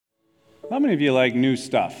How many of you like new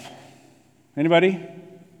stuff? Anybody?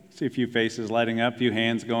 See a few faces lighting up, a few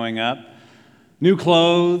hands going up. New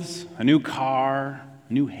clothes, a new car,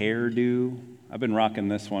 a new hairdo. I've been rocking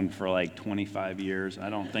this one for like 25 years. I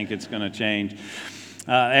don't think it's going to change.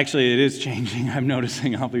 Actually, it is changing. I'm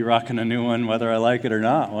noticing I'll be rocking a new one whether I like it or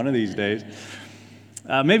not one of these days.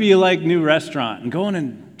 Maybe you like new restaurant and going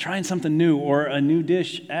and trying something new or a new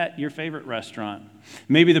dish at your favorite restaurant.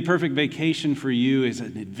 Maybe the perfect vacation for you is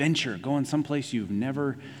an adventure, going someplace you've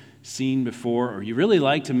never seen before, or you really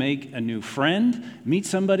like to make a new friend, meet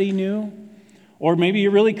somebody new, or maybe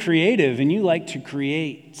you're really creative and you like to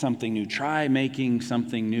create something new, try making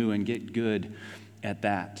something new and get good at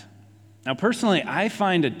that. Now, personally, I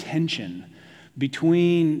find a tension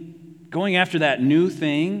between going after that new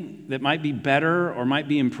thing that might be better or might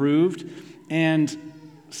be improved and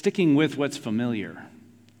sticking with what's familiar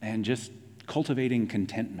and just cultivating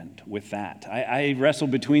contentment with that. I wrestle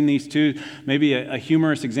between these two. Maybe a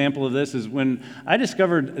humorous example of this is when I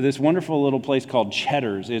discovered this wonderful little place called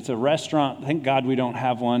Cheddar's. It's a restaurant. Thank God we don't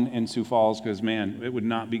have one in Sioux Falls because, man, it would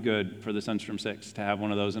not be good for the Sunstrom Six to have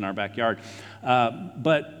one of those in our backyard.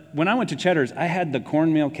 But when I went to Cheddar's, I had the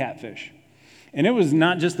cornmeal catfish. And it was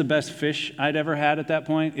not just the best fish I'd ever had at that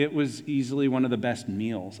point. It was easily one of the best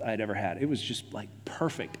meals I'd ever had. It was just like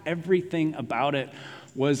perfect. Everything about it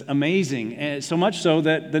was amazing. And so much so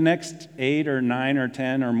that the next 8 or 9 or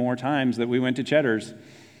 10 or more times that we went to Cheddar's,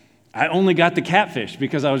 I only got the catfish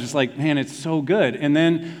because I was just like, man, it's so good. And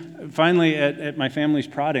then finally at my family's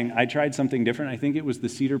prodding, I tried something different. I think it was the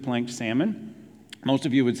cedar planked salmon. Most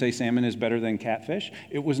of you would say salmon is better than catfish.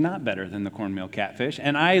 It was not better than the cornmeal catfish.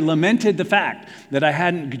 And I lamented the fact that I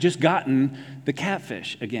hadn't just gotten the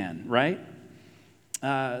catfish again, right?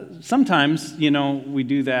 Sometimes, we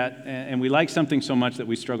do that and we like something so much that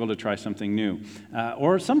we struggle to try something new.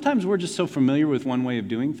 Or sometimes we're just so familiar with one way of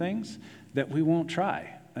doing things that we won't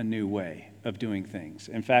try a new way of doing things.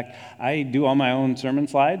 In fact, I do all my own sermon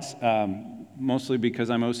slides, mostly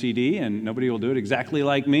because I'm OCD and nobody will do it exactly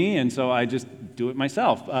like me, and so I just do it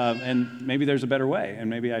myself. And maybe there's a better way, and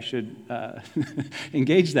maybe I should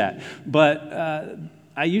engage that. But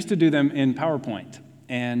I used to do them in PowerPoint.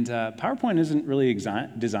 And PowerPoint isn't really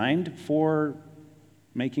designed for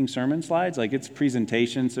making sermon slides. Like, it's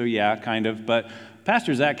presentation, so yeah, kind of. But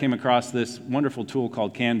Pastor Zach came across this wonderful tool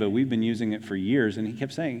called Canva. We've been using it for years, and he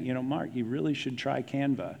kept saying, Mark, you really should try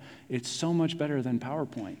Canva. It's so much better than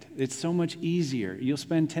PowerPoint. It's so much easier. You'll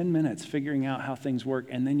spend 10 minutes figuring out how things work,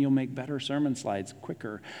 and then you'll make better sermon slides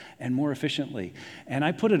quicker and more efficiently. And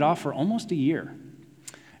I put it off for almost a year.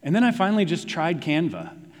 And then I finally just tried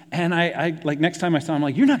Canva. And I like, next time I saw him, I'm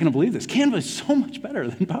like, you're not going to believe this. Canva is so much better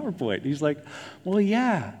than PowerPoint. He's like, well,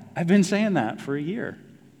 yeah, I've been saying that for a year.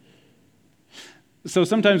 So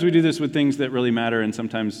sometimes we do this with things that really matter, and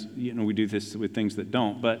sometimes, we do this with things that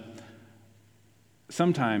don't. But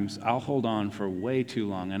sometimes I'll hold on for way too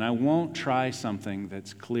long, and I won't try something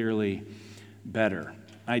that's clearly better.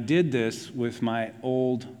 I did this with my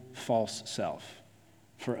old false self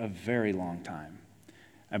for a very long time.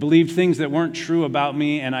 I believed things that weren't true about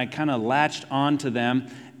me, and I kind of latched onto them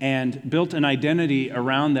and built an identity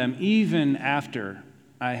around them even after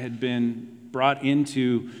I had been brought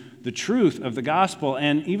into the truth of the gospel,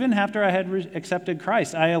 and even after I had accepted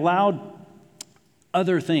Christ. I allowed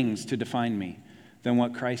other things to define me than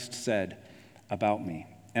what Christ said about me.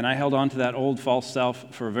 And I held on to that old false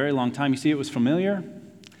self for a very long time. You see, it was familiar.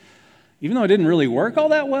 Even though it didn't really work all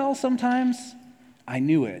that well sometimes, I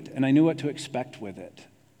knew it, and I knew what to expect with it.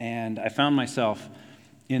 And I found myself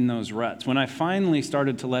in those ruts. When I finally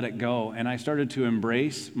started to let it go and I started to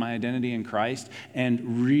embrace my identity in Christ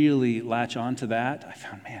and really latch onto that, I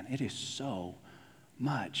found, man, it is so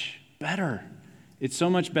much better. It's so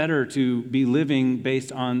much better to be living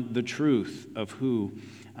based on the truth of who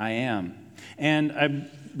I am. And I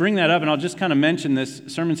bring that up, and I'll just kind of mention this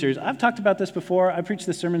sermon series. I've talked about this before. I preached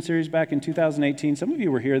this sermon series back in 2018. Some of you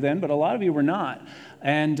were here then, but a lot of you were not.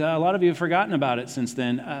 And a lot of you have forgotten about it since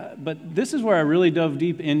then. But this is where I really dove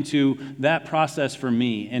deep into that process for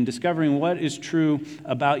me and discovering what is true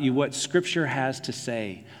about you, what Scripture has to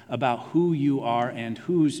say about who you are and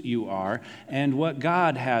whose you are, and what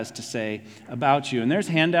God has to say about you. And there's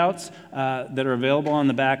handouts that are available on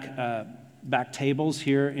the back tables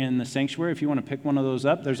here in the sanctuary if you want to pick one of those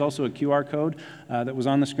up. There's also a QR code that was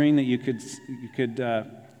on the screen that you could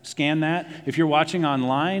scan that. If you're watching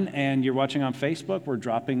online and you're watching on Facebook, we're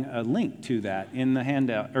dropping a link to that in the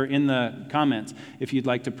handout or in the comments if you'd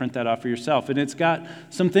like to print that off for yourself. And it's got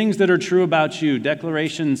some things that are true about you,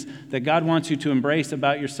 declarations that God wants you to embrace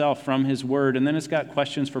about yourself from His Word. And then it's got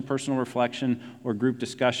questions for personal reflection or group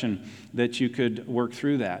discussion that you could work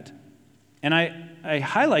through that. And I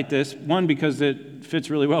highlight this, one, because it fits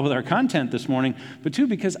really well with our content this morning, but two,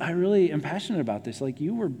 because I really am passionate about this. Like,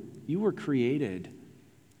 you were created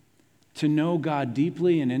to know God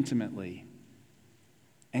deeply and intimately.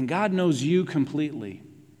 And God knows you completely.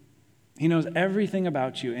 He knows everything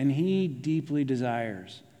about you, and he deeply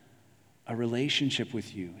desires a relationship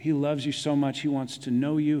with you. He loves you so much. He wants to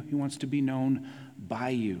know you. He wants to be known by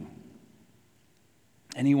you.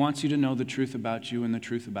 And he wants you to know the truth about you and the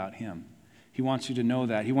truth about him. He wants you to know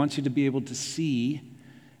that. He wants you to be able to see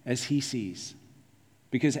as he sees.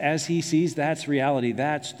 Because as he sees, that's reality.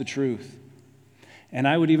 That's the truth. And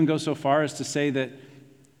I would even go so far as to say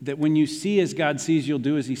that when you see as God sees, you'll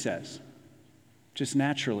do as he says. Just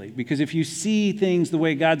naturally. Because if you see things the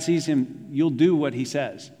way God sees him, you'll do what he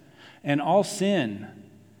says. And all sin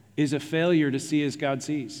is a failure to see as God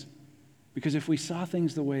sees. Because if we saw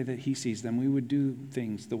things the way that he sees them, we would do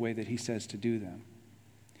things the way that he says to do them.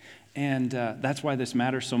 And that's why this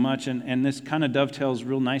matters so much. And this kind of dovetails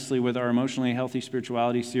real nicely with our Emotionally Healthy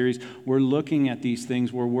Spirituality series. We're looking at these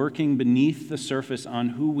things. We're working beneath the surface on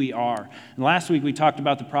who we are. And last week we talked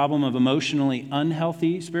about the problem of emotionally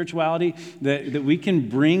unhealthy spirituality, that we can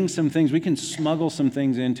bring some things, we can smuggle some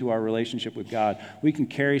things into our relationship with God. We can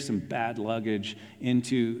carry some bad luggage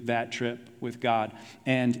into that trip with God.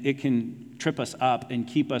 And it can trip us up and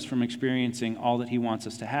keep us from experiencing all that he wants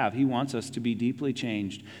us to have. He wants us to be deeply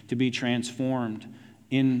changed, to be transformed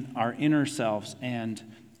in our inner selves and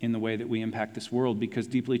in the way that we impact this world, because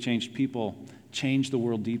deeply changed people change the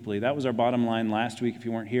world deeply. That was our bottom line last week, if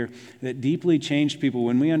you weren't here, that deeply changed people,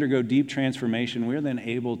 when we undergo deep transformation, we're then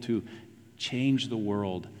able to change the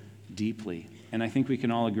world deeply. And I think we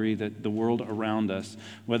can all agree that the world around us,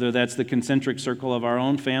 whether that's the concentric circle of our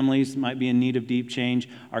own families, might be in need of deep change.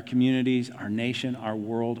 Our communities, our nation, our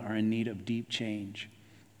world are in need of deep change.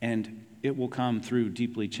 And it will come through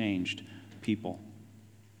deeply changed people.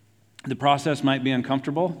 The process might be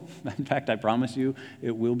uncomfortable. In fact, I promise you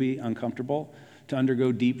it will be uncomfortable to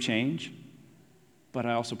undergo deep change. But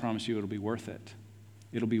I also promise you it'll be worth it.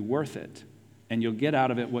 It'll be worth it. And you'll get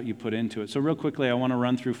out of it what you put into it. So real quickly, I want to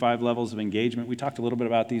run through 5 levels of engagement. We talked a little bit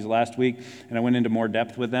about these last week, and I went into more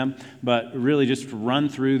depth with them. But really just run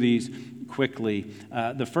through these quickly.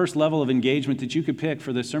 The first level of engagement that you could pick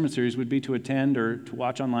for this sermon series would be to attend or to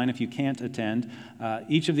watch online if you can't attend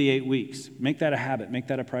each of the 8 weeks. Make that a habit. Make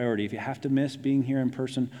that a priority. If you have to miss being here in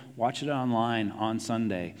person, watch it online on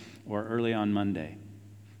Sunday or early on Monday.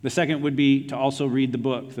 The second would be to also read the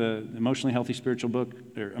book. The Emotionally Healthy Spiritual book,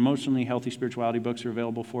 or Emotionally Healthy Spirituality books are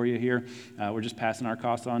available for you here. We're just passing our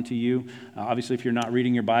cost on to you. Obviously, if you're not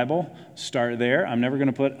reading your Bible, start there. I'm never going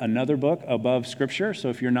to put another book above Scripture, so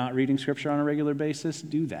if you're not reading Scripture on a regular basis,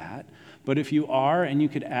 do that. But if you are and you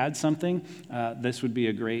could add something, this would be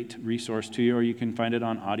a great resource to you, or you can find it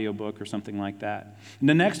on audiobook or something like that. And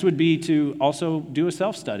the next would be to also do a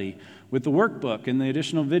self-study with the workbook and the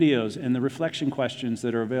additional videos and the reflection questions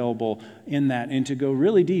that are available in that, and to go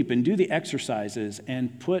really deep and do the exercises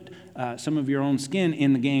and put some of your own skin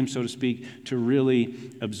in the game, so to speak, to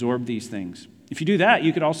really absorb these things. If you do that,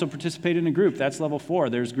 you could also participate in a group. That's level 4.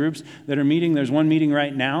 There's groups that are meeting. There's one meeting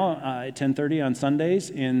right now at 10:30 on Sundays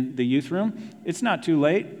in the youth room. It's not too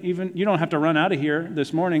late. Even you don't have to run out of here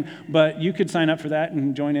this morning, but you could sign up for that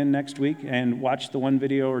and join in next week and watch the one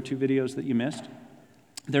video or 2 videos that you missed.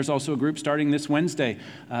 There's also a group starting this Wednesday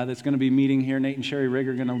that's going to be meeting here. Nate and Sherry Rigg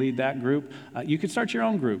are going to lead that group. You could start your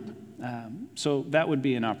own group. So that would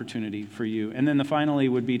be an opportunity for you. And then the finally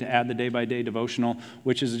would be to add the day-by-day devotional,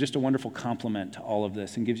 which is just a wonderful complement to all of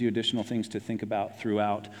this and gives you additional things to think about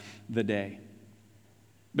throughout the day.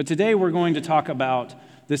 But today we're going to talk about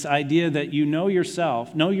this idea that you know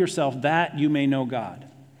yourself that you may know God.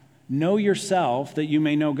 Know yourself that you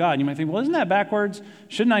may know God. You might think, well, isn't that backwards?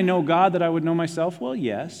 Shouldn't I know God that I would know myself? Well,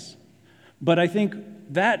 yes. But I think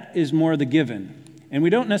that is more the given. And we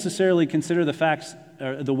don't necessarily consider the facts,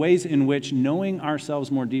 or the ways in which knowing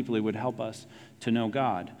ourselves more deeply would help us to know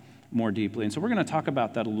God more deeply. And so we're going to talk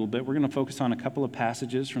about that a little bit. We're going to focus on a couple of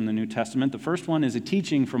passages from the New Testament. The first one is a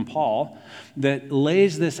teaching from Paul that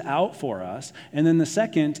lays this out for us. And then the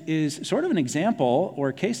second is sort of an example or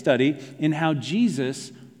a case study in how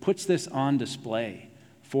Jesus puts this on display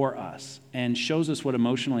for us and shows us what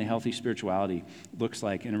emotionally healthy spirituality looks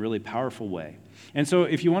like in a really powerful way. And so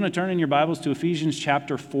if you want to turn in your Bibles to Ephesians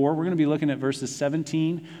chapter 4, we're going to be looking at verses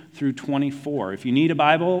 17 through 24. If you need a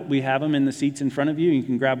Bible, we have them in the seats in front of you. You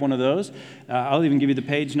can grab one of those. I'll even give you the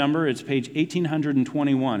page number. It's page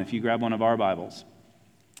 1821 if you grab one of our Bibles.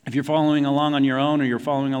 If you're following along on your own or you're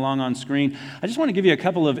following along on screen, I just want to give you a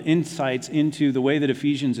couple of insights into the way that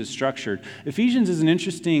Ephesians is structured. Ephesians is an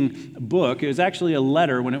interesting book. It was actually a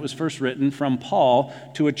letter when it was first written from Paul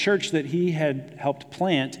to a church that he had helped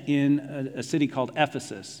plant in a city called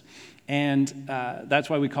Ephesus. And that's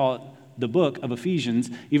why we call it the book of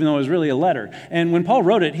Ephesians, even though it was really a letter. And when Paul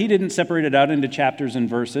wrote it, he didn't separate it out into chapters and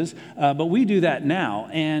verses, but we do that now.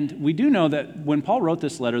 And we do know that when Paul wrote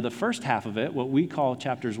this letter, the first half of it, what we call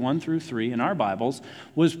chapters 1 through 3 in our Bibles,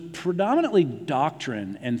 was predominantly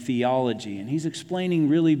doctrine and theology. And he's explaining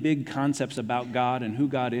really big concepts about God and who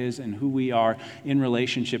God is and who we are in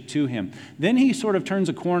relationship to him. Then he sort of turns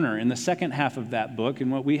a corner in the second half of that book,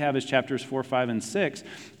 and what we have is chapters 4, 5, and 6,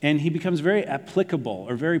 and he becomes very applicable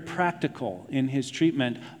or very practical in his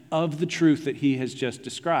treatment of the truth that he has just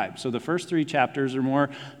described. So the first 3 chapters are more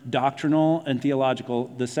doctrinal and theological.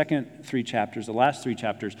 The second 3 chapters, the last 3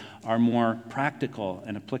 chapters, are more practical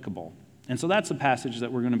and applicable. And so that's the passage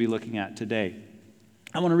that we're going to be looking at today.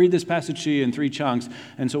 I want to read this passage to you in 3 chunks,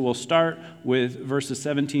 and so we'll start with verses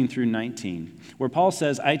 17 through 19, where Paul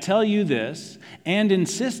says, I tell you this, and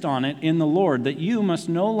insist on it in the Lord, that you must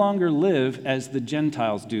no longer live as the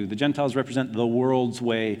Gentiles do. The Gentiles represent the world's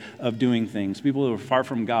way of doing things, people who are far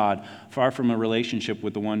from God, far from a relationship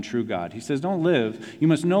with the one true God. He says, you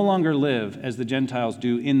must no longer live as the Gentiles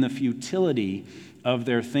do in the futility of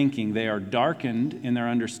their thinking. They are darkened in their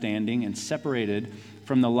understanding and separated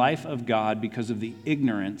from the life of God because of the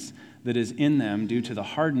ignorance that is in them due to the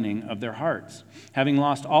hardening of their hearts. Having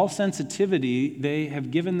lost all sensitivity, they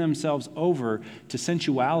have given themselves over to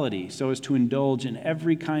sensuality so as to indulge in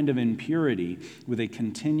every kind of impurity with a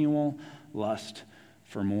continual lust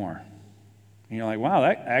for more. And you're like, wow,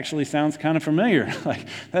 that actually sounds kind of familiar. Like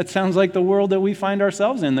that sounds like the world that we find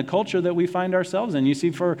ourselves in, the culture that we find ourselves in. You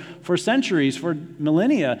see, for centuries, for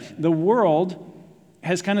millennia, the world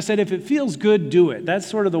has kind of said, if it feels good, do it. That's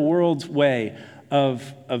sort of the world's way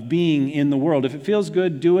of being in the world. If it feels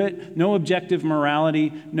good, do it. No objective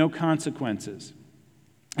morality, no consequences.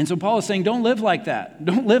 And so Paul is saying, don't live like that.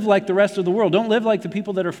 Don't live like the rest of the world. Don't live like the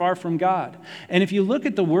people that are far from God. And if you look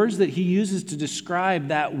at the words that he uses to describe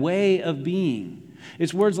that way of being,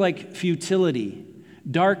 it's words like futility,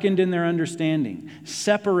 darkened in their understanding,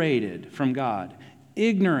 separated from God,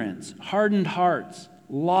 ignorance, hardened hearts,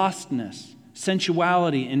 lostness,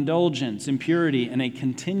 sensuality, indulgence, impurity, and a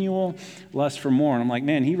continual lust for more. And I'm like,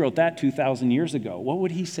 man, he wrote that 2,000 years ago. What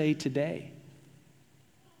would he say today?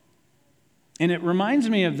 And it reminds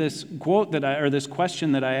me of this quote this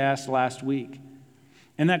question that I asked last week.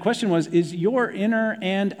 And that question was, is your inner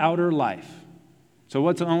and outer life, so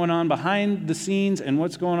what's going on behind the scenes and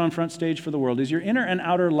what's going on front stage for the world, is your inner and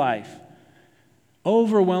outer life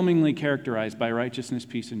overwhelmingly characterized by righteousness,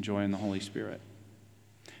 peace, and joy in the Holy Spirit?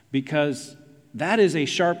 Because that is a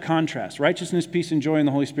sharp contrast. Righteousness, peace, and joy in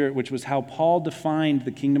the Holy Spirit, which was how Paul defined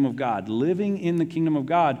the kingdom of God. Living in the kingdom of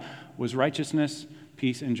God was righteousness,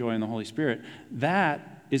 peace, and joy in the Holy Spirit.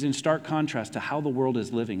 That is in stark contrast to how the world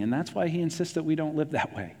is living. And that's why he insists that we don't live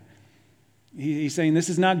that way. He's saying this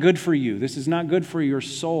is not good for you. This is not good for your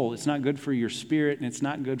soul. It's not good for your spirit, and it's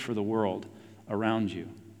not good for the world around you.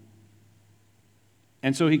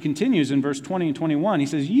 And so he continues in verse 20 and 21. He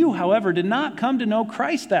says, you, however, did not come to know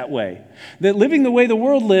Christ that way. That living the way the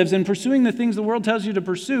world lives and pursuing the things the world tells you to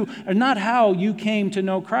pursue are not how you came to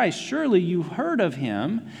know Christ. Surely you heard of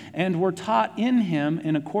him and were taught in him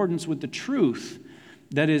in accordance with the truth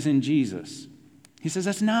that is in Jesus. He says,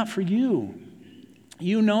 that's not for you.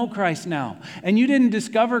 You know Christ now. And you didn't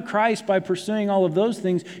discover Christ by pursuing all of those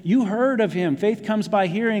things. You heard of him. Faith comes by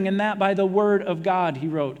hearing, and that by the word of God, he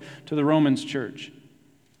wrote to the Romans church.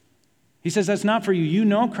 He says that's not for you. You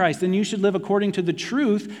know Christ, and you should live according to the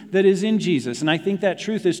truth that is in Jesus. And I think that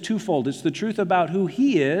truth is twofold. It's the truth about who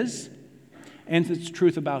he is, and it's the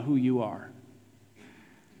truth about who you are.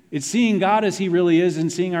 It's seeing God as he really is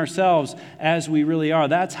and seeing ourselves as we really are.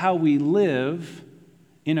 That's how we live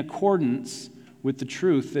in accordance with the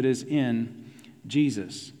truth that is in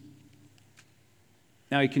Jesus.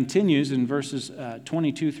 Now he continues in verses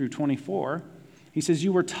 22 through 24. He says,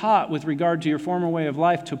 you were taught with regard to your former way of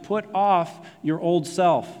life to put off your old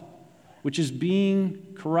self, which is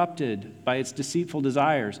being corrupted by its deceitful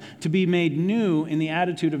desires, to be made new in the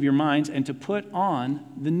attitude of your minds, and to put on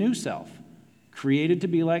the new self, created to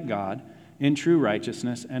be like God in true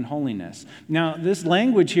righteousness and holiness. Now, this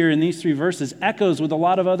language here in these 3 verses echoes with a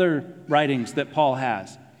lot of other writings that Paul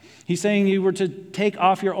has. He's saying you were to take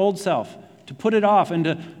off your old self, to put it off, and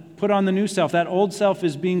to put on the new self. That old self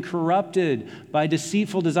is being corrupted by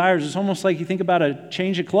deceitful desires. It's almost like you think about a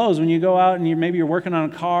change of clothes. When you go out and maybe you're working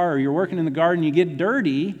on a car or you're working in the garden, you get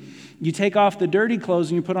dirty. You take off the dirty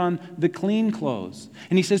clothes and you put on the clean clothes.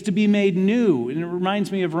 And he says to be made new. And it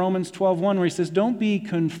reminds me of Romans 12:1 where he says, don't be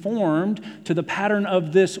conformed to the pattern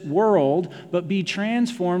of this world, but be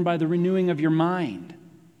transformed by the renewing of your mind,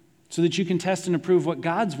 so that you can test and approve what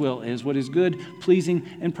God's will is, what his good, pleasing,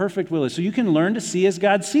 and perfect will is. So you can learn to see as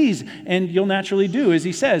God sees, and you'll naturally do as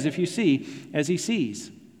he says if you see as he sees.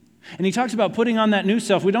 And he talks about putting on that new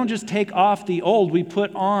self. We don't just take off the old, we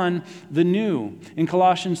put on the new. In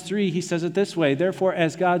Colossians 3, he says it this way, therefore,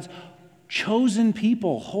 as God's chosen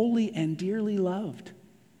people, holy and dearly loved,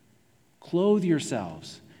 clothe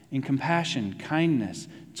yourselves in compassion, kindness,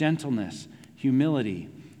 gentleness, humility,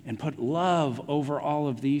 and put love over all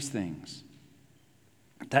of these things.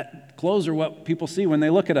 That clothes are what people see when they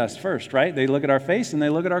look at us first, right? They look at our face and they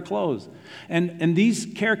look at our clothes. And these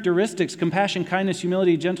characteristics, compassion, kindness,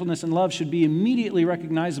 humility, gentleness, and love, should be immediately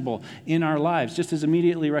recognizable in our lives, just as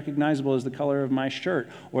immediately recognizable as the color of my shirt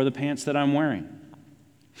or the pants that I'm wearing.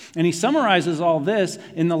 And he summarizes all this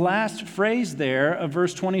in the last phrase there of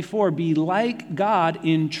verse 24, be like God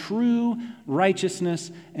in true righteousness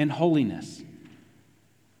and holiness.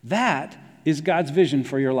 That is God's vision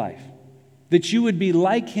for your life. That you would be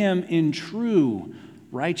like him in true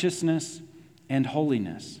righteousness and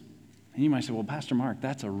holiness. And you might say, well, Pastor Mark,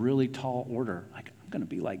 that's a really tall order. Like, I'm going to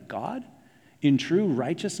be like God in true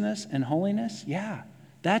righteousness and holiness? Yeah,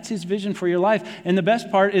 that's his vision for your life. And the best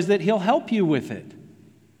part is that he'll help you with it.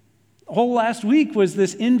 The whole last week was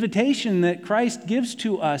this invitation that Christ gives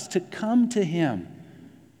to us to come to him,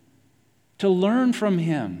 to learn from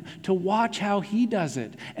him, to watch how he does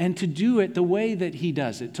it, and to do it the way that he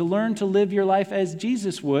does it, to learn to live your life as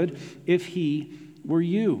Jesus would if he were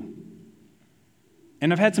you.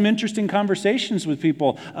 And I've had some interesting conversations with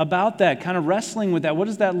people about that, kind of wrestling with that. What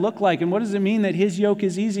does that look like? And what does it mean that his yoke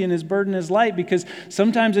is easy and his burden is light? Because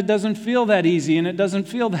sometimes it doesn't feel that easy and it doesn't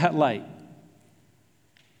feel that light.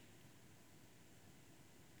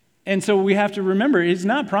 And so we have to remember, he's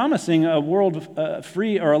not promising a world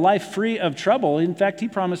free or a life free of trouble. In fact, he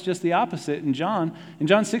promised just the opposite in John. In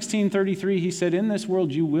John 16:33, he said, in this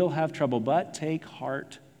world you will have trouble, but take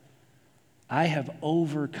heart. I have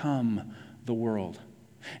overcome the world.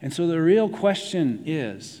 And so the real question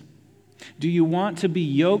is, do you want to be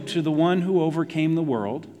yoked to the one who overcame the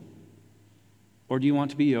world, or do you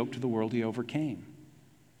want to be yoked to the world he overcame?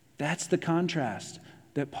 That's the contrast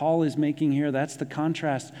that Paul is making here. That's the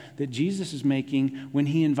contrast that Jesus is making when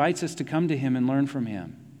he invites us to come to him and learn from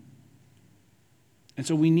him. And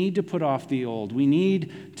so we need to put off the old. We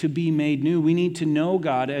need to be made new. We need to know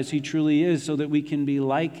God as he truly is so that we can be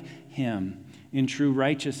like him in true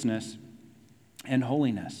righteousness and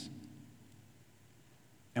holiness.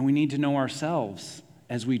 And we need to know ourselves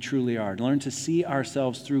as we truly are, learn to see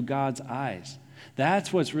ourselves through God's eyes.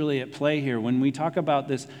 That's what's really at play here. When we talk about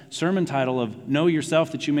this sermon title of Know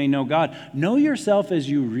Yourself That You May Know God, know yourself as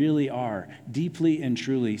you really are, deeply and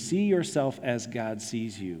truly. See yourself as God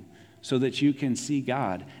sees you, so that you can see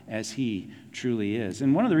God as he truly is.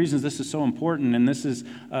 And one of the reasons this is so important, and this is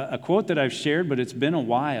a quote that I've shared, but it's been a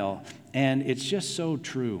while, and it's just so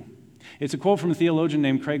true. It's a quote from a theologian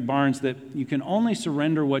named Craig Barnes that you can only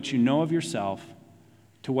surrender what you know of yourself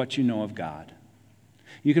to what you know of God.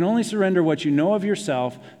 You can only surrender what you know of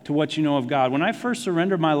yourself to what you know of God. When I first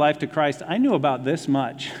surrendered my life to Christ, I knew about this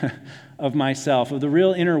much of myself, of the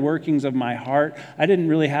real inner workings of my heart. I didn't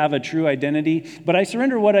really have a true identity, but I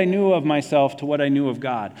surrendered what I knew of myself to what I knew of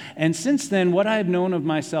God. And since then, what I've known of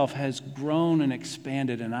myself has grown and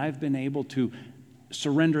expanded, and I've been able to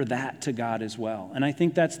surrender that to God as well. And I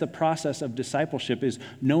think that's the process of discipleship, is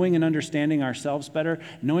knowing and understanding ourselves better,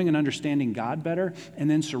 knowing and understanding God better, and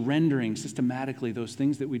then surrendering systematically those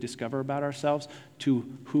things that we discover about ourselves to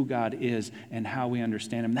who God is and how we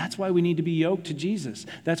understand him. That's why we need to be yoked to Jesus.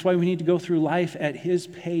 That's why we need to go through life at his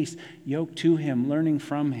pace, yoked to him, learning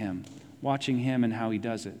from him, watching him and how he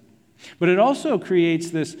does it. But it also creates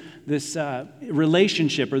this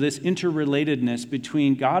relationship or this interrelatedness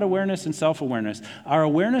between God awareness and self-awareness. Our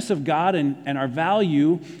awareness of God and our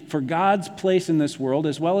value for God's place in this world,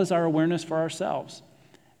 as well as our awareness for ourselves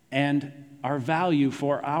and our value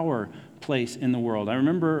for our place in the world. I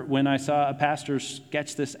remember when I saw a pastor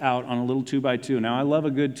sketch this out on a little 2x2. Now, I love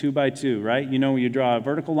a good 2x2, right? You know, you draw a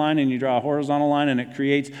vertical line and you draw a horizontal line, and it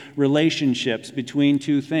creates relationships between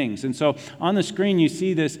two things. And so on the screen, you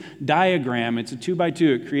see this diagram. It's a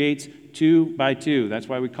 2x2. It creates 2x2. That's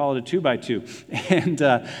why we call it a 2x2. And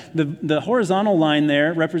the horizontal line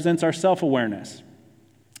there represents our self-awareness.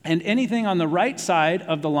 And anything on the right side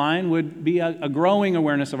of the line would be a growing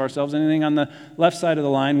awareness of ourselves. Anything on the left side of the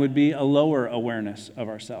line would be a lower awareness of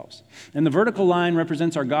ourselves. And the vertical line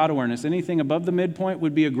represents our God awareness. Anything above the midpoint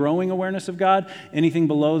would be a growing awareness of God. Anything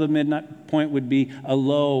below the midpoint would be a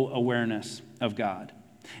low awareness of God.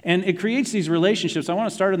 And it creates these relationships. I want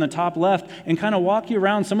to start in the top left and kind of walk you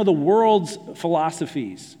around some of the world's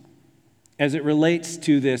philosophies as it relates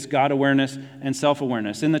to this God awareness and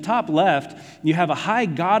self-awareness. In the top left, you have a high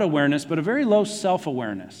God awareness, but a very low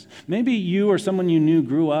self-awareness. Maybe you or someone you knew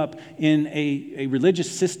grew up in a religious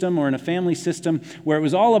system or in a family system where it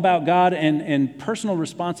was all about God and personal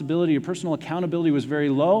responsibility or personal accountability was very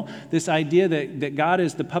low. This idea that God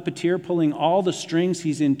is the puppeteer pulling all the strings.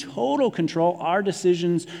 He's in total control. Our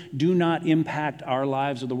decisions do not impact our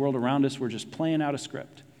lives or the world around us. We're just playing out a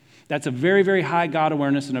script. That's a very, very high God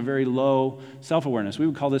awareness and a very low self-awareness. We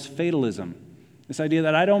would call this fatalism. This idea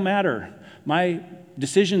that I don't matter. My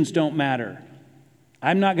decisions don't matter.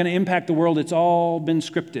 I'm not going to impact the world. It's all been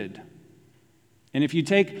scripted. And if you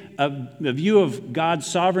take a view of God's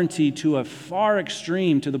sovereignty to a far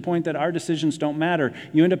extreme, to the point that our decisions don't matter,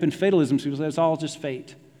 you end up in fatalism. So people say it's all just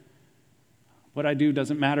fate. What I do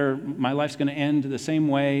doesn't matter. My life's going to end the same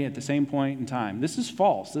way at the same point in time. This is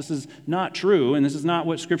false. This is not true, and this is not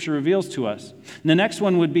what Scripture reveals to us. And the next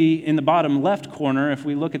one would be in the bottom left corner. If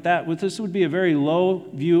we look at that, this would be a very low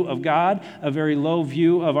view of God, a very low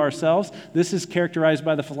view of ourselves. This is characterized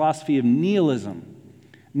by the philosophy of nihilism.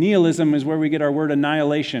 Nihilism is where we get our word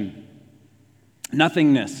annihilation.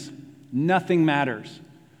 Nothingness. Nothing matters.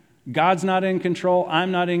 God's not in control.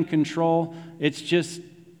 I'm not in control. It's just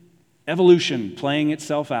evolution playing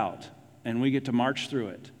itself out, and we get to march through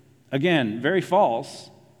it. Again, very false.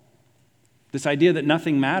 This idea that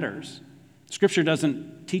nothing matters. Scripture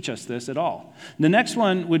doesn't teach us this at all. The next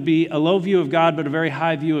one would be a low view of God, but a very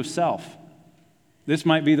high view of self. This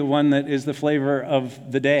might be the one that is the flavor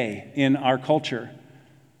of the day in our culture,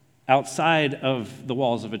 outside of the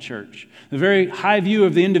walls of a church. The very high view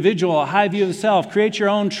of the individual, a high view of the self. Create your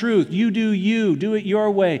own truth. You, do it your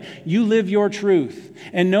way. You live your truth.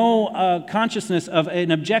 And no consciousness of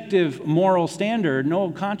an objective moral standard,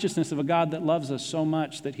 no consciousness of a God that loves us so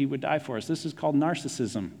much that he would die for us. This is called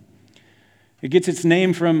narcissism. It gets its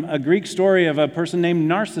name from a Greek story of a person named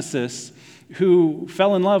Narcissus who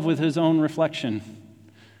fell in love with his own reflection.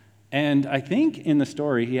 And I think in the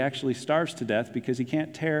story, he actually starves to death because he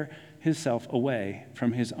can't tear himself away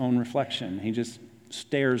from his own reflection. He just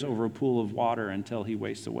stares over a pool of water until he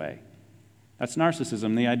wastes away. That's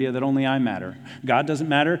narcissism, the idea that only I matter. God doesn't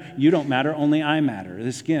matter, you don't matter, only I matter.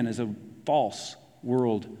 This, again, is a false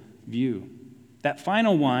world view. That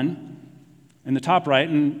final one in the top right,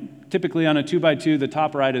 and typically on a 2x2, the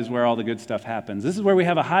top right is where all the good stuff happens. This is where we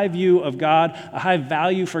have a high view of God, a high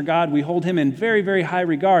value for God. We hold him in very, very high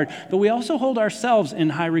regard, but we also hold ourselves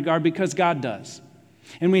in high regard because God does.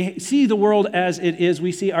 And we see the world as it is.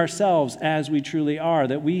 We see ourselves as we truly are,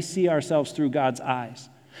 that we see ourselves through God's eyes.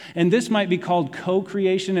 And this might be called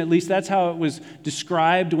co-creation. At least that's how it was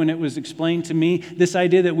described when it was explained to me. This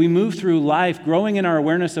idea that we move through life growing in our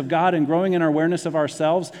awareness of God and growing in our awareness of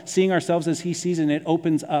ourselves, seeing ourselves as he sees, and it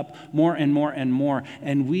opens up more and more and more.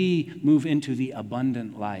 And we move into the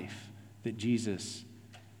abundant life that Jesus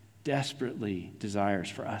desperately desires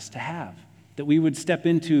for us to have. That we would step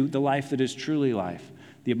into the life that is truly life,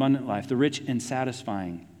 the abundant life, the rich and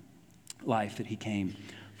satisfying life that he came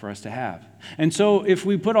for us to have. And so if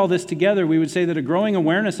we put all this together, we would say that a growing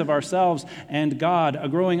awareness of ourselves and God, a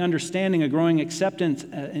growing understanding, a growing acceptance,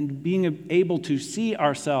 and being able to see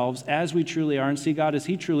ourselves as we truly are and see God as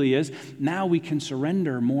he truly is, now we can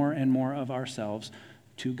surrender more and more of ourselves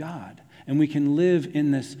to God. And we can live in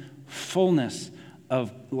this fullness of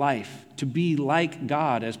life, to be like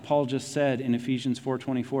God, as Paul just said in Ephesians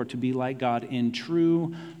 4:24, to be like God in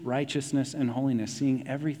true righteousness and holiness, seeing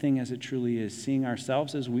everything as it truly is, seeing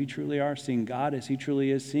ourselves as we truly are, seeing God as he truly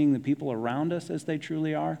is, seeing the people around us as they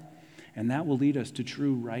truly are, and that will lead us to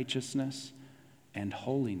true righteousness and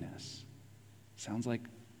holiness. Sounds like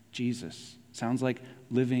Jesus. Sounds like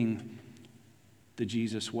living the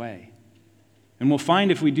Jesus way. And we'll find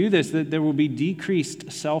if we do this that there will be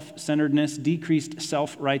decreased self-centeredness, decreased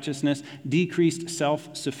self-righteousness, decreased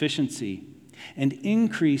self-sufficiency, and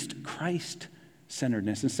increased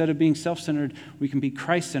Christ-centeredness. Instead of being self-centered, we can be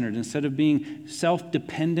Christ-centered. Instead of being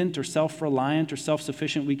self-dependent or self-reliant or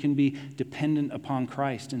self-sufficient, we can be dependent upon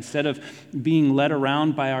Christ. Instead of being led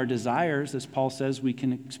around by our desires, as Paul says, we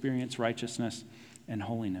can experience righteousness and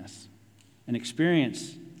holiness. And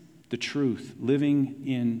experience the truth, living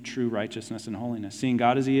in true righteousness and holiness, seeing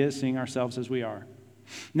God as he is, seeing ourselves as we are.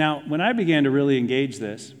 Now, when I began to really engage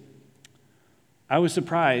this, I was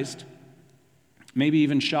surprised, maybe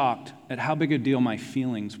even shocked, at how big a deal my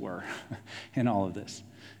feelings were in all of this.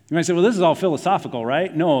 You might say, well, this is all philosophical,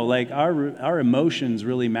 right? No, like our emotions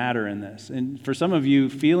really matter in this. And for some of you,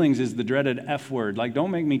 feelings is the dreaded F word. Like,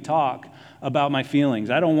 don't make me talk about my feelings.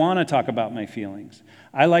 I don't want to talk about my feelings.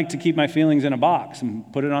 I like to keep my feelings in a box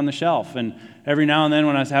and put it on the shelf. And every now and then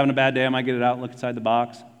when I was having a bad day, I might get it out, look inside the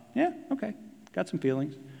box. Yeah, okay, got some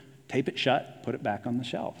feelings. Tape it shut, put it back on the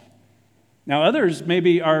shelf. Now, others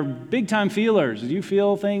maybe are big-time feelers. You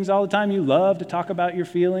feel things all the time. You love to talk about your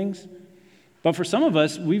feelings. But for some of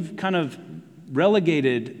us, we've kind of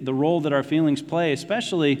relegated the role that our feelings play,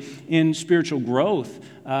 especially in spiritual growth,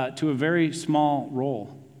 to a very small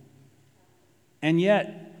role. And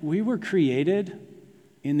yet, we were created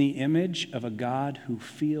in the image of a God who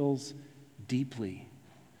feels deeply.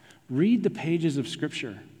 Read the pages of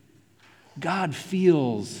Scripture. God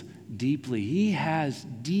feels deeply. He has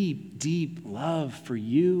deep, deep love for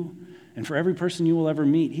you and for every person you will ever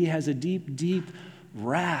meet. He has a deep, deep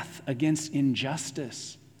wrath against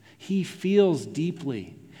injustice. He feels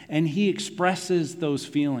deeply, and he expresses those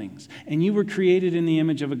feelings. And you were created in the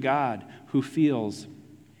image of a God who feels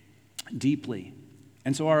deeply.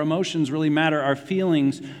 And so our emotions really matter. Our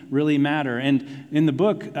feelings really matter. And in the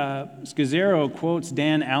book, Scazzero quotes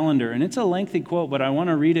Dan Allender, and it's a lengthy quote, but I want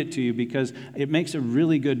to read it to you because it makes a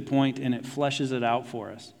really good point and it fleshes it out for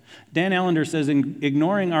us. Dan Allender says,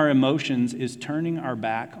 ignoring our emotions is turning our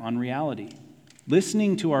back on reality.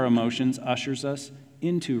 Listening to our emotions ushers us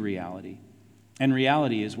into reality. And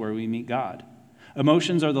reality is where we meet God.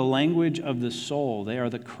 Emotions are the language of the soul. They are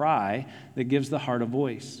the cry that gives the heart a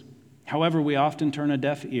voice. However, we often turn a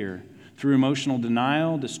deaf ear through emotional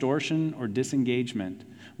denial, distortion, or disengagement.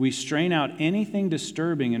 We strain out anything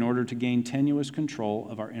disturbing in order to gain tenuous control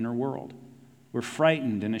of our inner world. We're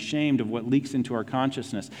frightened and ashamed of what leaks into our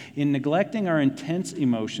consciousness. In neglecting our intense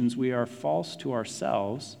emotions, we are false to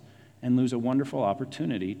ourselves and lose a wonderful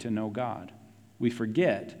opportunity to know God. We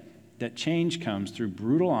forget that change comes through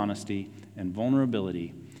brutal honesty and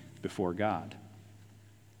vulnerability before God.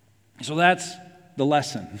 So that's the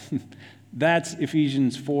lesson. That's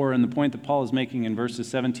Ephesians 4 and the point that Paul is making in verses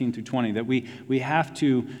 17 through 20, that we have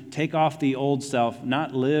to take off the old self,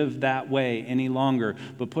 not live that way any longer,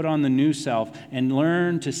 but put on the new self and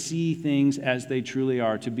learn to see things as they truly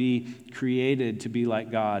are, to be created to be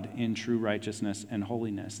like God in true righteousness and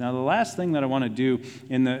holiness. Now, the last thing that I want to do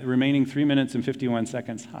in the remaining 3 minutes and 51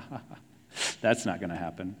 seconds, that's not going to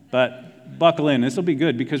happen. But buckle in. This will be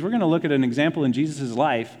good because we're going to look at an example in Jesus'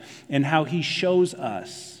 life and how he shows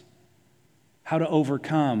us how to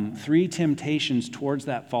overcome 3 temptations towards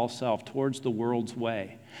that false self, towards the world's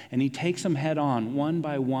way. And he takes them head on, one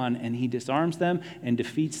by one, and he disarms them and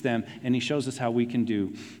defeats them, and he shows us how we can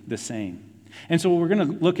do the same. And so we're going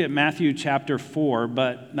to look at Matthew chapter 4,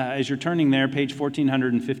 but as you're turning there, page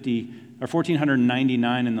 1450 or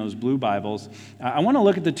 1499 in those blue Bibles, I want to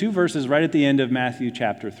look at the 2 verses right at the end of Matthew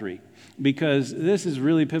chapter 3. Because this is a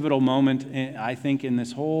really pivotal moment, I think, in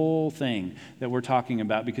this whole thing that we're talking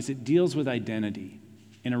about, because it deals with identity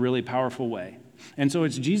in a really powerful way. And so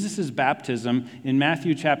it's Jesus' baptism in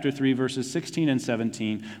Matthew chapter 3, verses 16 and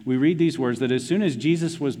 17. We read these words, that as soon as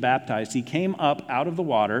Jesus was baptized, he came up out of the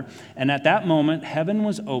water, and at that moment heaven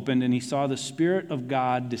was opened, and he saw the Spirit of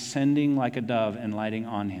God descending like a dove and lighting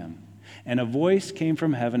on him. And a voice came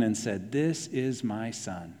from heaven and said, "This is my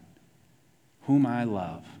Son, whom I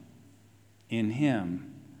love. In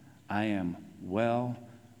him I am well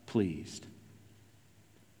pleased."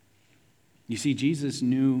 You see, Jesus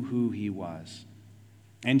knew who he was,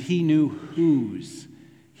 and he knew whose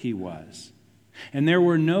he was. And there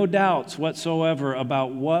were no doubts whatsoever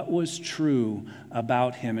about what was true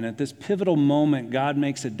about him. And at this pivotal moment, God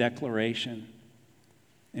makes a declaration.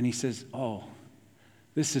 And he says, "Oh,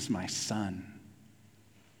 this is my Son,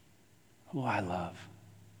 who I love.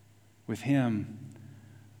 With him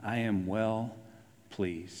I am well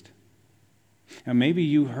pleased." Now, maybe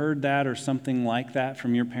you heard that or something like that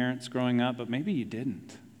from your parents growing up, but maybe you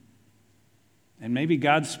didn't. And maybe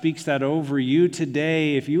God speaks that over you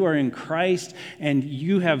today. If you are in Christ and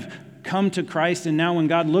you have come to Christ, and now when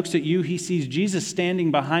God looks at you, he sees Jesus standing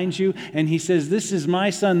behind you, and he says, "This is my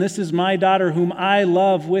Son, this is my daughter, whom I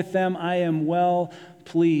love. With them I am well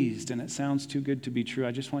pleased." And it sounds too good to be true.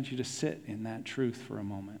 I just want you to sit in that truth for a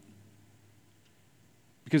moment.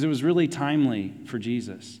 Because it was really timely for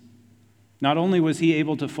Jesus. Not only was he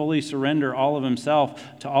able to fully surrender all of himself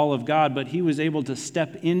to all of God, but he was able to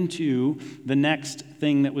step into the next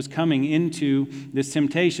thing that was coming, into this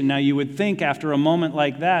temptation. Now, you would think after a moment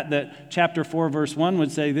like that chapter 4, verse 1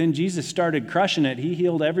 would say, then Jesus started crushing it. He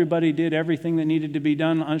healed everybody, did everything that needed to be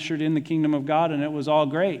done, ushered in the kingdom of God, and it was all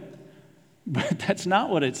great. But that's not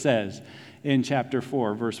what it says in chapter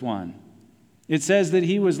 4, verse 1. It says that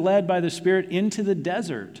he was led by the Spirit into the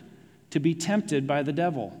desert to be tempted by the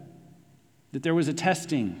devil. That there was a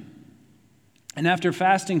testing. And after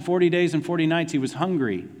fasting 40 days and 40 nights, he was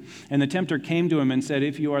hungry. And the tempter came to him and said,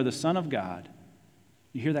 if you are the Son of God,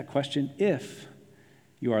 you hear that question? If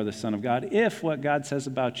you are the Son of God, if what God says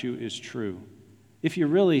about you is true, if you're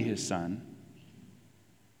really his son,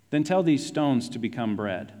 then tell these stones to become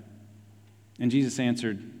bread. And Jesus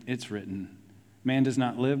answered, it's written, man does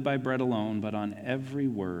not live by bread alone, but on every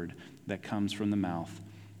word that comes from the mouth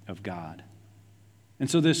of God. And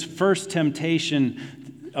so this first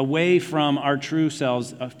temptation away from our true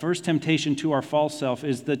selves, a first temptation to our false self,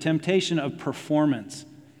 is the temptation of performance.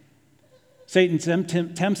 Satan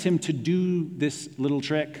tempts him to do this little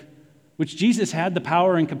trick, which Jesus had the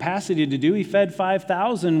power and capacity to do. He fed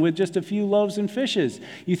 5,000 with just a few loaves and fishes.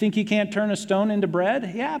 You think he can't turn a stone into bread?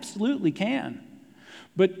 He absolutely can.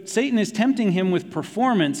 But Satan is tempting him with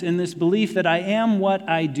performance in this belief that I am what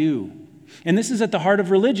I do. And this is at the heart of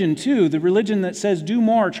religion, too. The religion that says, do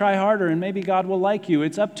more, try harder, and maybe God will like you.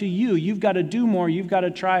 It's up to you. You've got to do more. You've got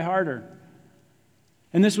to try harder.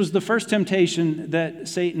 And this was the first temptation that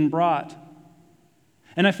Satan brought.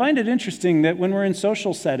 And I find it interesting that when we're in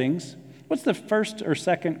social settings, what's the first or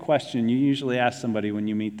second question you usually ask somebody when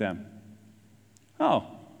you meet them? Oh,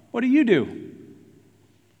 what do you do?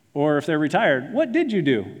 Or if they're retired, what did you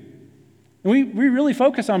do? We really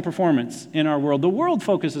focus on performance in our world. The world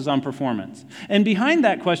focuses on performance. And behind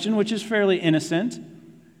that question, which is fairly innocent,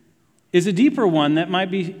 is a deeper one that might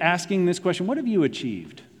be asking this question, what have you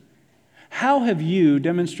achieved? How have you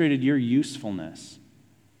demonstrated your usefulness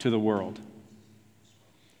to the world?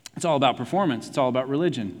 It's all about performance. It's all about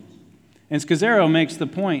religion. And Scazzero makes the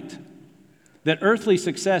point that earthly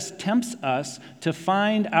success tempts us to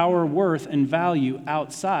find our worth and value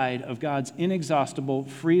outside of God's inexhaustible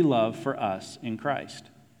free love for us in Christ.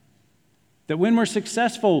 That when we're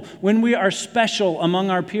successful, when we are special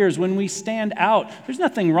among our peers, when we stand out, there's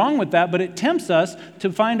nothing wrong with that, but it tempts us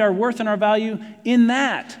to find our worth and our value in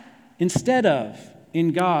that instead of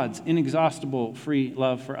in God's inexhaustible free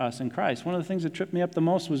love for us in Christ. One of the things that tripped me up the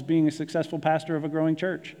most was being a successful pastor of a growing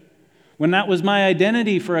church. When that was my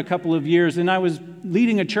identity for a couple of years, and I was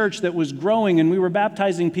leading a church that was growing, and we were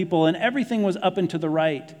baptizing people, and everything was up and to the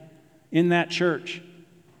right in that church,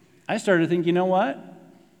 I started to think, you know what?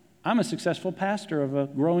 I'm a successful pastor of a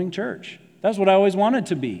growing church. That's what I always wanted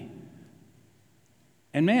to be.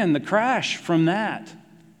 And man, the crash from that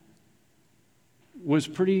was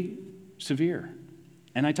pretty severe.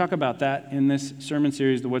 And I talk about that in this sermon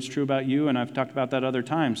series, the What's True About You, and I've talked about that other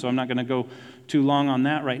times, so I'm not going to go too long on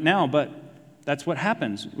that right now, but that's what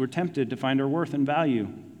happens. We're tempted to find our worth and value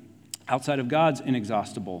outside of God's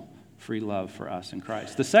inexhaustible free love for us in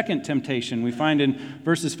Christ. The second temptation we find in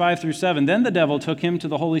verses 5 through 7. Then the devil took him to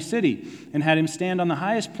the holy city and had him stand on the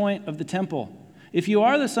highest point of the temple. If you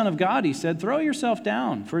are the Son of God, he said, throw yourself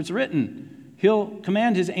down, for it's written, he'll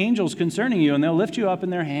command his angels concerning you, and they'll lift you up in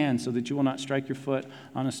their hands so that you will not strike your foot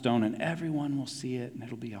on a stone, and everyone will see it, and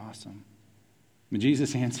it'll be awesome. But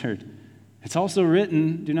Jesus answered, it's also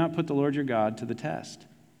written, do not put the Lord your God to the test.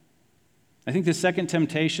 I think the second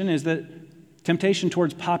temptation is that temptation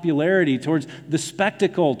towards popularity, towards the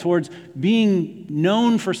spectacle, towards being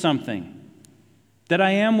known for something, that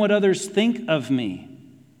I am what others think of me.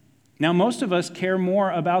 Now, most of us care more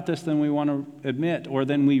about this than we want to admit or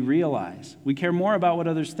than we realize. We care more about what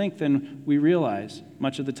others think than we realize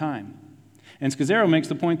much of the time. And Scazzero makes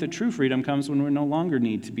the point that true freedom comes when we no longer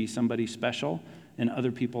need to be somebody special in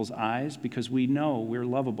other people's eyes because we know we're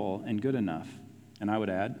lovable and good enough. And I would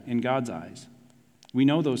add, in God's eyes. We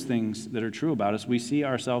know those things that are true about us. We see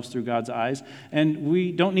ourselves through God's eyes, and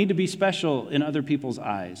we don't need to be special in other people's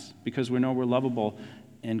eyes because we know we're lovable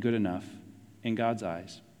and good enough in God's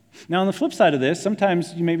eyes. Now, on the flip side of this,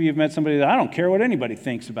 sometimes maybe you've met somebody that I don't care what anybody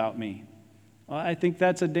thinks about me. Well, I think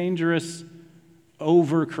that's a dangerous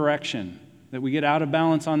overcorrection, that we get out of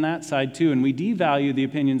balance on that side too, and we devalue the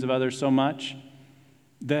opinions of others so much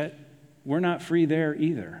that we're not free there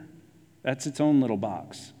either. That's its own little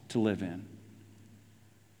box to live in.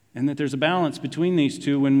 And that there's a balance between these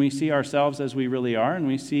two when we see ourselves as we really are and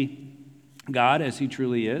we see God as he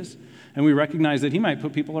truly is, and we recognize that he might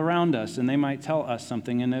put people around us and they might tell us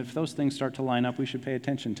something, and if those things start to line up, we should pay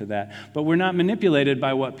attention to that. But we're not manipulated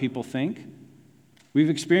by what people think. We've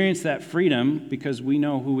experienced that freedom because we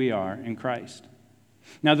know who we are in Christ.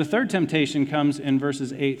 Now, the third temptation comes in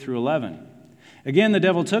verses 8 through 11. Again, the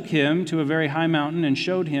devil took him to a very high mountain and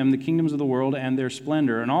showed him the kingdoms of the world and their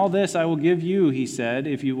splendor. And all this I will give you, he said,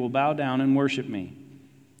 if you will bow down and worship me.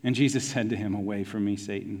 And Jesus said to him, away from me,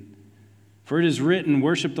 Satan. For it is written,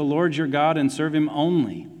 worship the Lord your God and serve him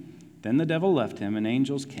only. Then the devil left him, and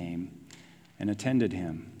angels came and attended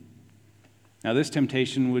him. Now, this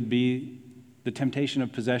temptation would be the temptation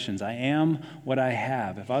of possessions. I am what I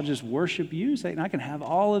have. If I'll just worship you, Satan, I can have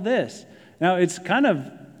all of this. Now, it's kind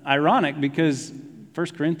of ironic because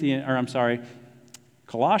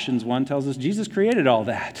Colossians 1 tells us Jesus created all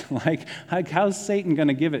that. Like how's Satan going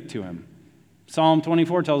to give it to him? Psalm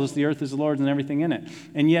 24 tells us the earth is the Lord's and everything in it.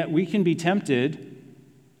 And yet we can be tempted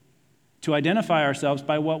to identify ourselves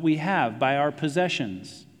by what we have, by our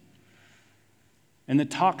possessions. And the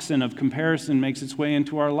toxin of comparison makes its way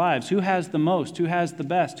into our lives. Who has the most? Who has the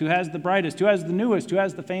best? Who has the brightest? Who has the newest? Who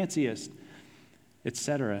has the fanciest?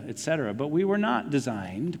 Etc., etc. But we were not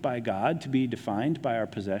designed by God to be defined by our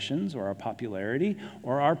possessions or our popularity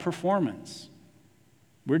or our performance.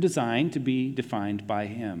 We're designed to be defined by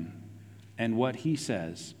him and what he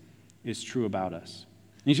says is true about us.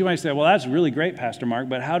 And you might say, well, that's really great, Pastor Mark,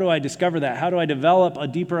 but how do I discover that? How do I develop a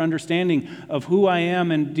deeper understanding of who I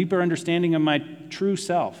am and deeper understanding of my true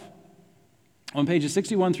self? On pages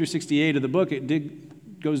 61 through 68 of the book,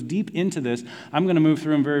 it goes deep into this. I'm going to move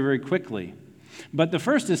through them very, very quickly. But the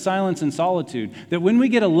first is silence and solitude, that when we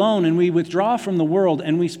get alone and we withdraw from the world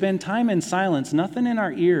and we spend time in silence, nothing in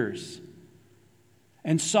our ears,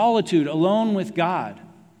 and solitude, alone with God,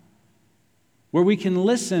 where we can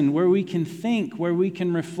listen, where we can think, where we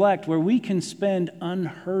can reflect, where we can spend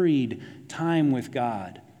unhurried time with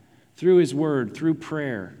God through his word, through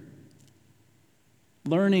prayer,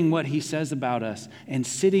 learning what he says about us and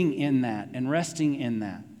sitting in that and resting in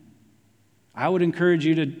that. I would encourage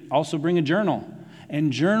you to also bring a journal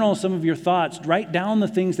and journal some of your thoughts. Write down the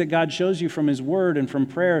things that God shows you from his word and from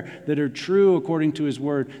prayer that are true according to his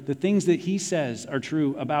word, the things that he says are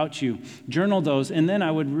true about you. Journal those, and then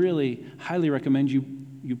I would really highly recommend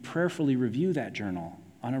you prayerfully review that journal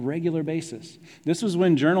on a regular basis. This was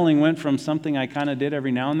when journaling went from something I kind of did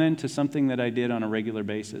every now and then to something that I did on a regular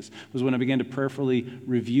basis. It was when I began to prayerfully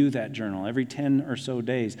review that journal. Every 10 or so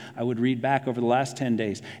days, I would read back over the last 10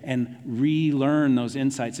 days and relearn those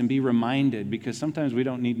insights and be reminded, because sometimes we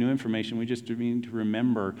don't need new information. We just need to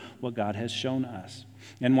remember what God has shown us.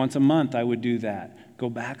 And once a month, I would do that.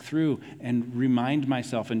 Go back through and remind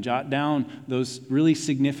myself and jot down those really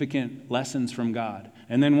significant lessons from God.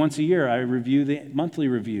 And then once a year, I review the monthly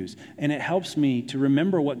reviews. And it helps me to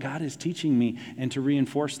remember what God is teaching me and to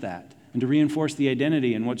reinforce that and to reinforce the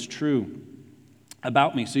identity and what's true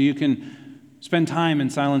about me. So you can spend time in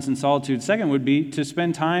silence and solitude. Second would be to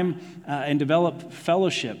spend time and develop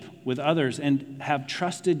fellowship with others and have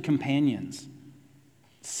trusted companions,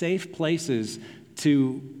 safe places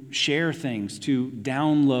to share things, to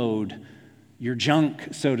download your junk,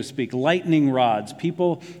 so to speak, lightning rods,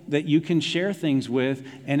 people that you can share things with,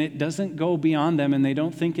 and it doesn't go beyond them, and they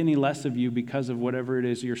don't think any less of you because of whatever it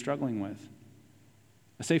is you're struggling with.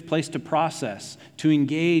 A safe place to process, to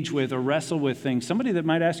engage with or wrestle with things. Somebody that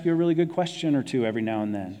might ask you a really good question or two every now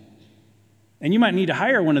and then. And you might need to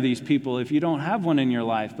hire one of these people if you don't have one in your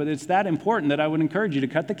life, but it's that important that I would encourage you to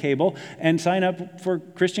cut the cable and sign up for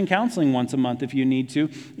Christian counseling once a month if you need to,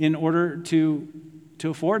 in order to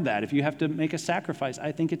afford that. If you have to make a sacrifice,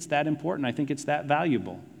 I think it's that important. I think it's that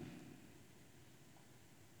valuable.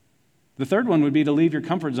 The third one would be to leave your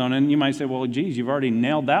comfort zone. And you might say, well, geez, you've already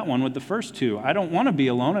nailed that one with the first two. I don't want to be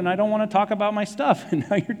alone, and I don't want to talk about my stuff. And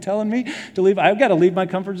now you're telling me to leave. I've got to leave my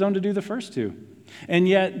comfort zone to do the first two. And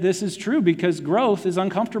yet this is true because growth is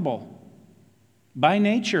uncomfortable by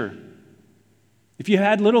nature. If you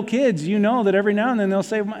had little kids, you know that every now and then they'll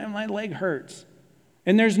say, my leg hurts.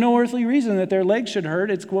 And there's no earthly reason that their leg should hurt.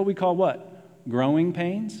 It's what we call what? Growing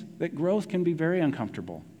pains. That growth can be very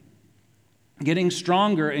uncomfortable. Getting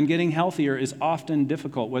stronger and getting healthier is often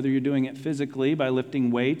difficult, whether you're doing it physically by lifting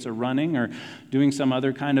weights or running or doing some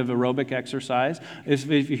other kind of aerobic exercise. If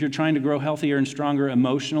you're trying to grow healthier and stronger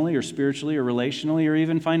emotionally or spiritually or relationally or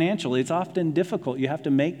even financially, it's often difficult. You have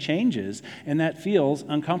to make changes, and that feels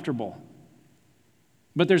uncomfortable.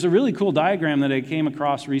 But there's a really cool diagram that I came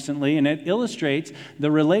across recently, and it illustrates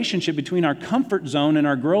the relationship between our comfort zone and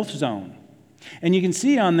our growth zone. And you can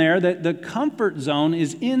see on there that the comfort zone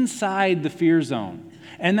is inside the fear zone.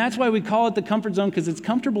 And that's why we call it the comfort zone, because it's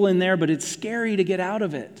comfortable in there, but it's scary to get out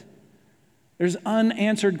of it. There's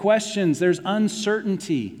unanswered questions. There's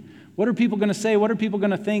uncertainty. What are people going to say? What are people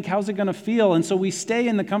going to think? How's it going to feel? And so we stay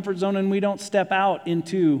in the comfort zone and we don't step out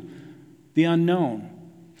into the unknown.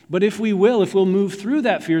 But if we'll move through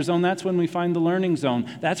that fear zone, that's when we find the learning zone.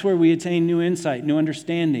 That's where we attain new insight, new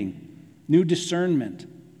understanding, new discernment.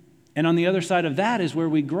 And on the other side of that is where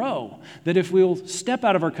we grow. That if we'll step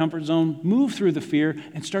out of our comfort zone, move through the fear,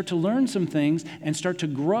 and start to learn some things and start to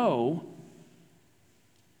grow,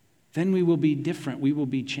 then we will be different. We will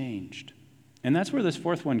be changed. And that's where this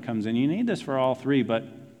fourth one comes in. You need this for all three, but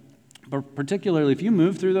particularly if you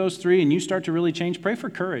move through those three and you start to really change, pray for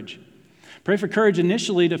courage. Pray for courage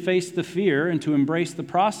initially to face the fear and to embrace the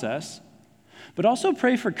process, but also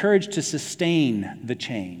pray for courage to sustain the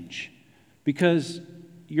change, because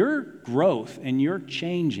your growth and your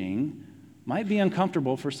changing might be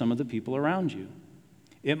uncomfortable for some of the people around you.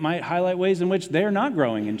 It might highlight ways in which they're not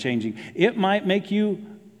growing and changing. It might make you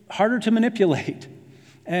harder to manipulate.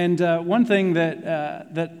 And one thing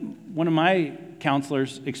that one of my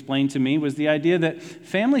counselors explained to me was the idea that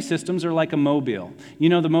family systems are like a mobile. You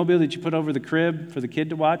know, the mobile that you put over the crib for the kid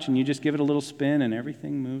to watch, and you just give it a little spin and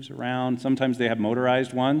everything moves around. Sometimes they have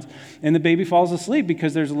motorized ones, and the baby falls asleep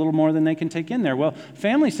because there's a little more than they can take in there. Well,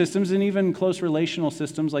 family systems and even close relational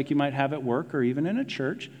systems like you might have at work or even in a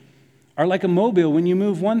church are like a mobile. When you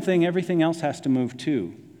move one thing, everything else has to move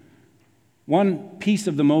too. One piece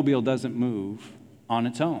of the mobile doesn't move on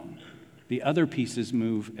its own. The other pieces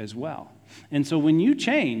move as well. And so when you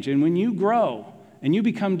change and when you grow and you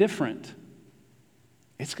become different,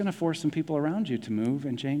 it's going to force some people around you to move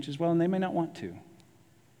and change as well, and they may not want to.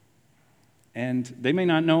 And they may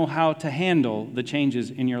not know how to handle the changes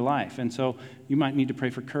in your life. And so you might need to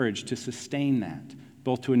pray for courage to sustain that,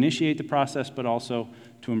 both to initiate the process but also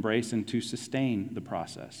to embrace and to sustain the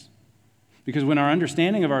process. Because when our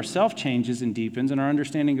understanding of ourself changes and deepens and our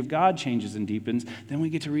understanding of God changes and deepens, then we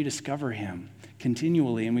get to rediscover Him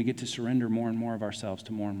continually, and we get to surrender more and more of ourselves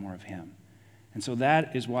to more and more of Him. And so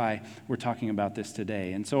that is why we're talking about this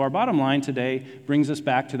today. And so our bottom line today brings us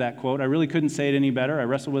back to that quote. I really couldn't say it any better. I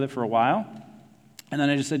wrestled with it for a while. And then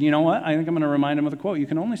I just said, you know what? I think I'm going to remind him of the quote. You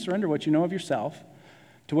can only surrender what you know of yourself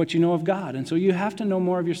to what you know of God. And so you have to know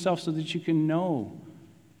more of yourself so that you can know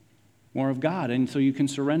more of God, and so you can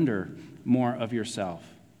surrender more of yourself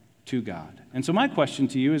to God. And so my question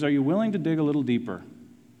to you is, are you willing to dig a little deeper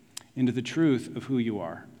into the truth of who you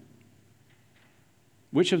are?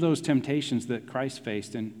 Which of those temptations that Christ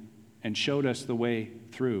faced and showed us the way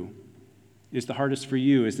through is the hardest for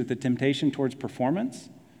you? Is it the temptation towards performance,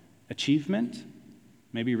 achievement,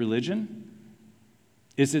 maybe religion?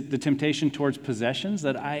 Is it the temptation towards possessions,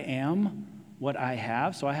 that I am what I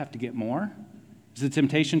have, so I have to get more? Is it the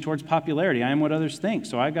temptation towards popularity? I am what others think,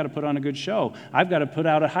 so I've got to put on a good show. I've got to put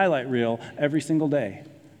out a highlight reel every single day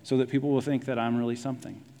so that people will think that I'm really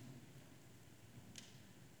something.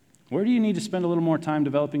 Where do you need to spend a little more time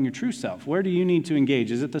developing your true self? Where do you need to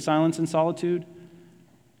engage? Is it the silence and solitude?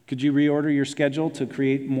 Could you reorder your schedule to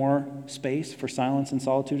create more space for silence and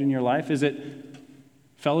solitude in your life? Is it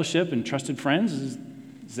fellowship and trusted friends?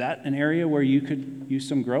 Is that an area where you could use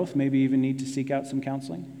some growth, maybe even need to seek out some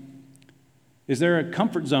counseling? Is there a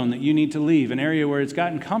comfort zone that you need to leave, an area where it's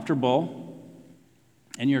gotten comfortable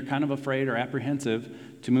and you're kind of afraid or apprehensive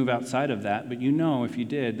to move outside of that, but you know if you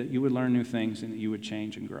did that you would learn new things and that you would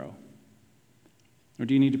change and grow? Or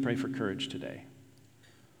do you need to pray for courage today?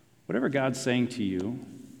 Whatever God's saying to you,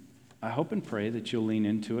 I hope and pray that you'll lean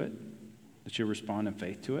into it, that you'll respond in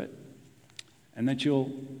faith to it, and that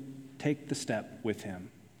you'll take the step with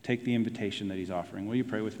Him. Take the invitation that He's offering. Will you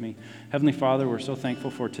pray with me? Heavenly Father, we're so thankful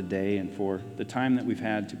for today and for the time that we've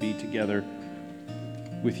had to be together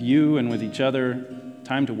with you and with each other,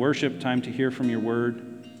 time to worship, time to hear from your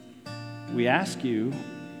word. We ask you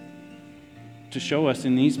to show us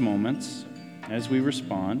in these moments, as we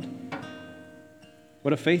respond,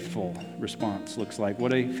 what a faithful response looks like,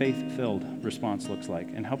 what a faith-filled response looks like,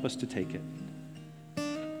 and help us to take it.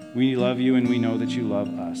 We love you and we know that you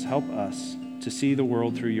love us. Help us to see the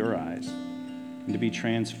world through your eyes and to be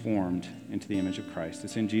transformed into the image of Christ.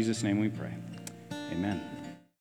 It's in Jesus' name we pray. Amen.